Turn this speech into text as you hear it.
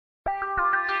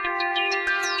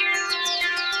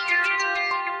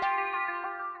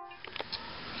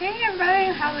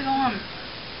how's it going?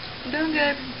 I'm doing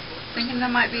good. Thinking I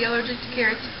might be allergic to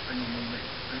carrots.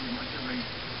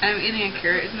 I'm eating a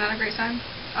carrot. Isn't that a great sign?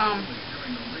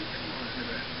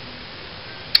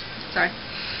 Sorry.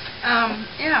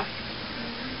 Yeah.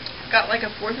 Got like a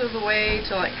fourth of the way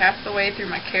to like half the way through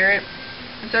my carrot.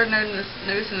 I started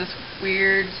noticing this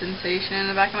weird sensation in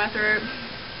the back of my throat.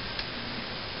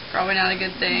 Probably not a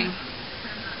good thing.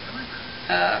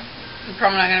 I'm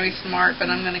probably not going to be smart, but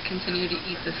I'm going to continue to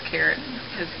eat this carrot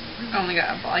because I only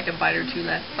got like a bite or two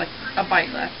left, like a bite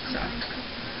left. So,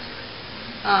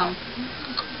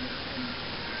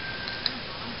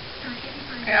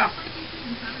 yeah,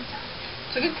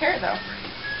 it's a good carrot though.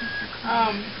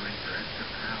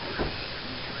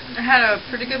 I had a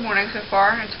pretty good morning so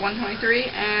far. It's 1:23,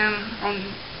 and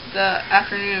on the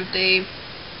afternoon of day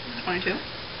 22,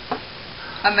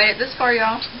 I made it this far,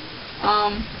 y'all.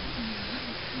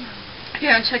 If you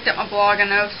haven't checked out my blog, I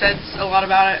know I've said a lot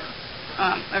about it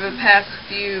over the past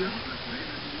few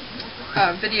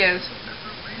videos.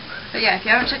 But yeah, if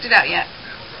you haven't checked it out yet,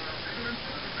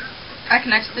 I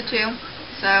connected the two.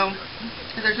 So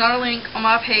if there's not a link on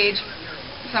my page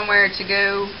somewhere to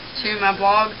go to my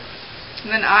blog,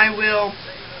 then I will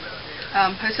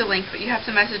post a link. But you have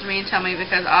to message me and tell me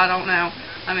because I don't know.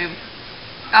 I mean,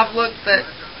 I've looked, but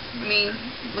me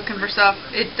looking for stuff,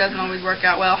 it doesn't always work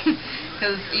out well.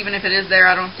 Because even if it is there,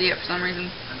 I don't see it for some reason.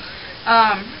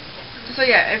 So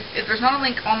yeah, if there's not a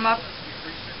link on my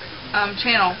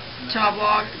channel to my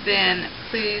blog, then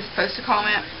please post a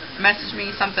comment, message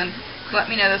me something, let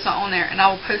me know that's not on there, and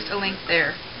I will post a link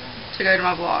there to go to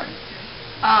my blog.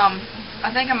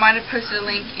 I think I might have posted a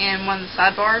link in one of the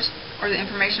sidebars or the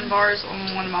information bars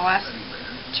on one of my last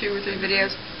 2 or 3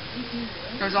 videos.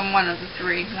 It was on one of the 2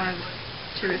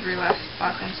 or 3 last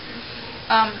ones.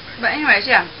 But anyways,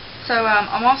 yeah. So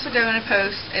I'm also going to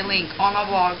post a link on my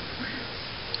blog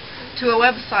to a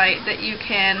website that you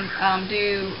can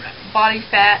do body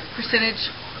fat percentage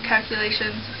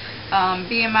calculations,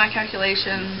 BMI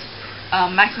calculations,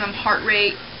 maximum heart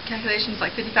rate calculations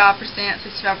like 55%,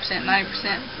 65%,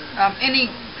 90%, any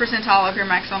percentile of your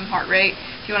maximum heart rate.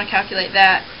 If you want to calculate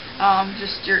that,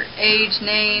 just your age,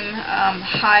 name,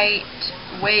 height,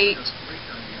 weight,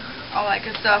 all that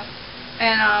good stuff.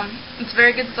 And it's a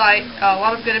very good site, a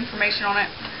lot of good information on it,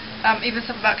 even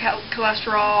stuff about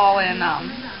cholesterol and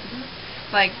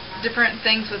like different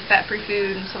things with fat-free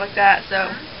food and stuff like that. So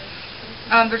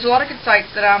there's a lot of good sites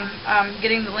that I'm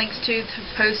getting the links to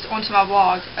post onto my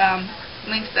blog.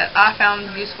 Links that I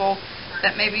found useful,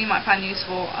 that maybe you might find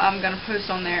useful, I'm going to post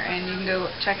on there, and you can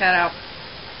go check that out.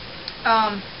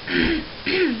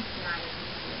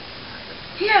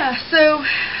 Yeah, so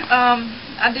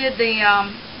I did the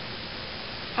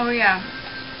oh yeah,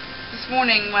 this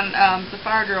morning when the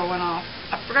fire drill went off,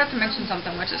 I forgot to mention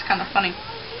something which is kind of funny.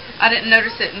 I didn't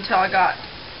notice it until I got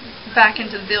back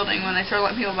into the building when they started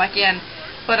letting people back in.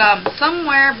 But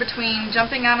somewhere between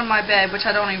jumping out of my bed, which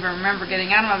I don't even remember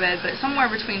getting out of my bed, but somewhere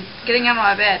between getting out of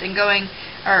my bed and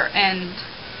and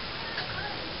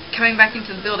coming back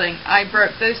into the building, I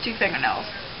broke those 2 fingernails.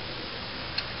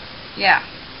 Yeah.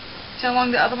 See how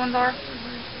long the other ones are?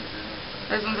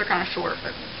 Those ones are kind of short,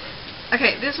 but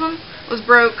okay, this one was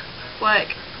broke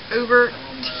like over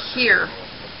here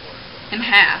in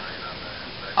half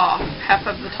off. Half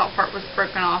of the top part was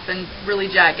broken off and really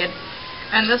jagged.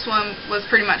 And this one was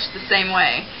pretty much the same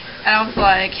way. And I was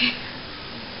like,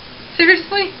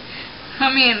 seriously?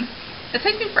 I mean, it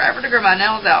takes me forever to grow my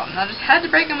nails out, and I just had to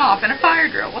break them off in a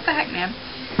fire drill. What the heck, man?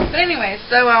 But anyway,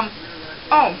 so,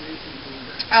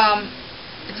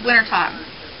 it's winter time.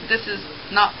 This is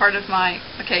not part of my,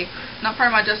 not part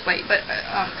of my just wait, but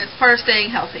it's part of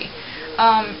staying healthy.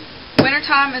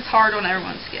 Wintertime is hard on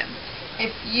everyone's skin.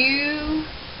 If you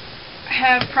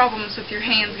have problems with your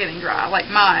hands getting dry, like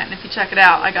mine, if you check it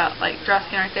out, I got like dry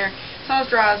skin right there. It's not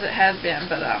as dry as it has been,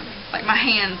 but like my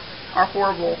hands are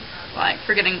horrible, like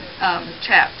for getting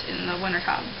chapped in the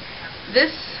wintertime.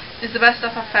 This is the best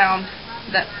stuff I found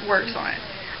that works on it.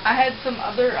 I had some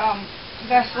other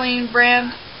Vaseline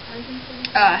brand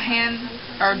hand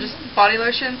or just body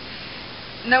lotion.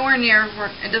 Nowhere near,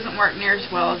 it doesn't work near as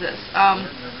well as this.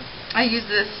 I use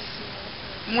this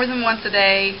more than once a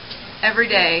day, every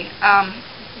day.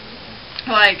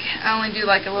 Like I only do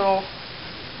like a little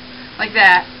like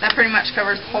that. That pretty much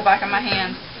covers the whole back of my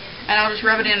hand, and I'll just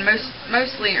rub it in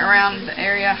mostly around the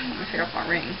area. Let me take off my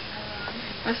ring.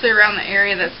 Mostly around the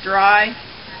area that's dry,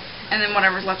 and then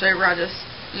whatever's left over, I just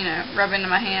rub into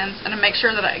my hands and I make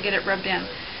sure that I get it rubbed in.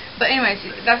 But anyways,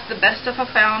 that's the best stuff I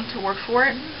found to work for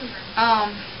it.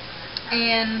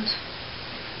 And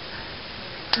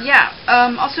yeah,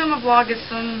 also in my blog is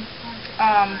some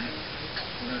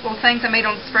little things I made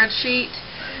on the spreadsheet.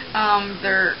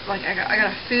 They're like I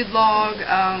got a food log,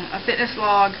 a fitness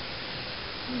log,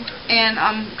 and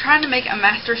I'm trying to make a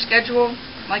master schedule,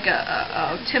 like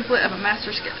a template of a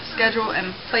master schedule,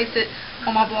 and place it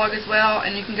on my blog as well.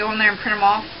 And you can go in there and print them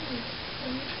off.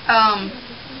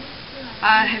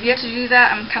 I have yet to do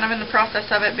that. I'm kind of in the process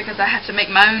of it because I have to make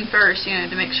my own first, you know,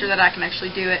 to make sure that I can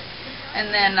actually do it. And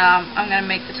then I'm going to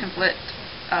make the template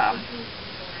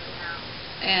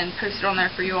and post it on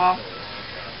there for you all.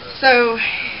 So,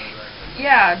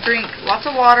 yeah, drink lots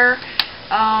of water.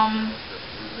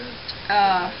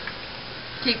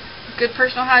 Keep good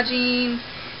personal hygiene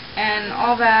and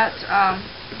all that.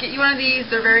 Get you one of these.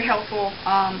 They're very helpful.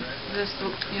 Just,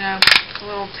 you know, a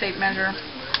little tape measure.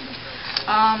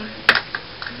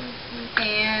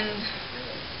 And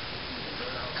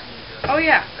oh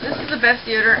yeah, this is the best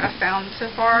deodorant I've found so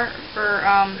far for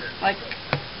like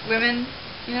women.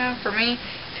 You know, for me,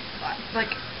 like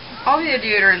all the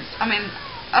deodorants. I mean,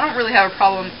 I don't really have a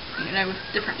problem, you know, with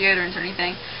different deodorants or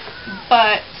anything,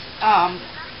 but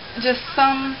just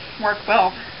some work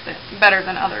well better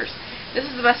than others. This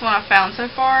is the best one I've found so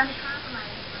far.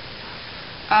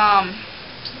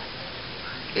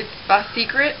 It's by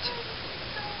Secret.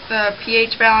 The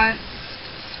pH balance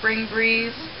spring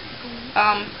breeze.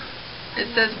 It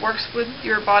says works with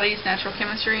your body's natural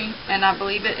chemistry, and I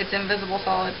believe it. It's invisible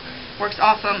solid. Works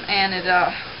awesome, and it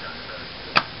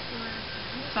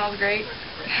smells great.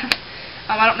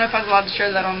 I don't know if I was allowed to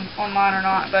share that online or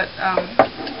not, but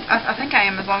I think I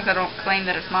am, as long as I don't claim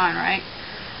that it's mine, right?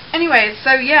 Anyway,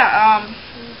 so yeah,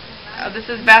 this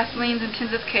is Vaseline's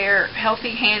Intensive Care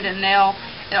Healthy Hand and Nail.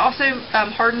 It also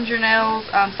hardens your nails,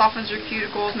 softens your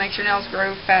cuticles, makes your nails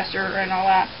grow faster, and all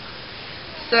that.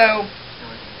 So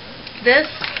this,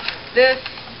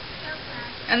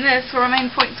 and this were my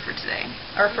main points for today,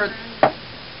 or for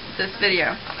this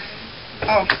video.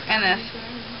 Oh, and this.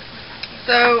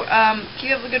 So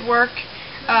keep up the good work.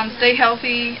 Stay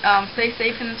healthy. Stay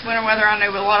safe in this winter weather. I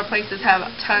know a lot of places have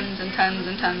tons and tons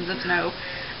and tons of snow.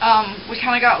 We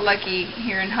kind of got lucky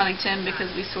here in Huntington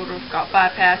because we sort of got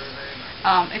bypassed.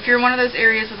 If you're in one of those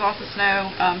areas with lots of snow,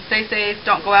 stay safe.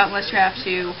 Don't go out unless you have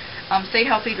to. Stay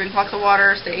healthy. Drink lots of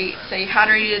water. Stay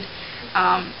hydrated.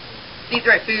 Eat the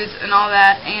right foods and all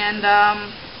that. And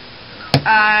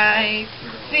I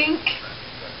think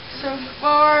so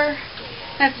far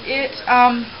that's it.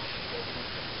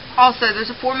 Also, there's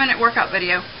a 4-minute workout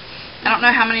video. I don't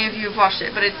know how many of you have watched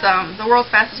it, but it's the world's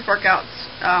fastest workouts.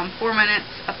 4 minutes.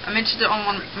 I mentioned it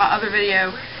on my other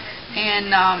video,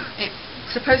 and it's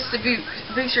supposed to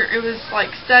boost your. It was like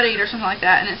studied or something like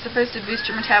that, and it's supposed to boost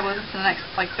your metabolism for the next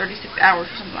like 36 hours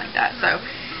or something like that. So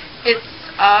it's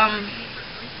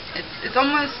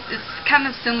kind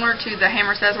of similar to the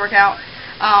Hammer Says workout,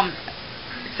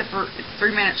 except for it's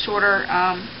 3 minutes shorter.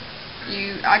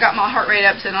 I got my heart rate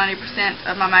up to 90%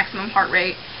 of my maximum heart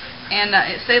rate, and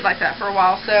it stayed like that for a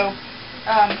while. So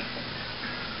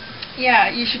yeah,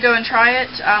 you should go and try it.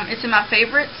 It's in my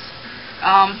favorites.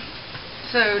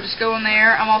 So just go in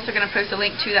there. I'm also going to post a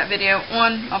link to that video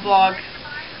on my blog.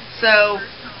 So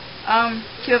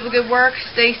keep up the good work.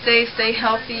 Stay safe. Stay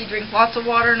healthy. Drink lots of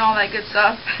water and all that good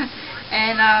stuff.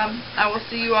 And I will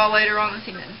see you all later on this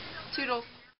evening. Toodles.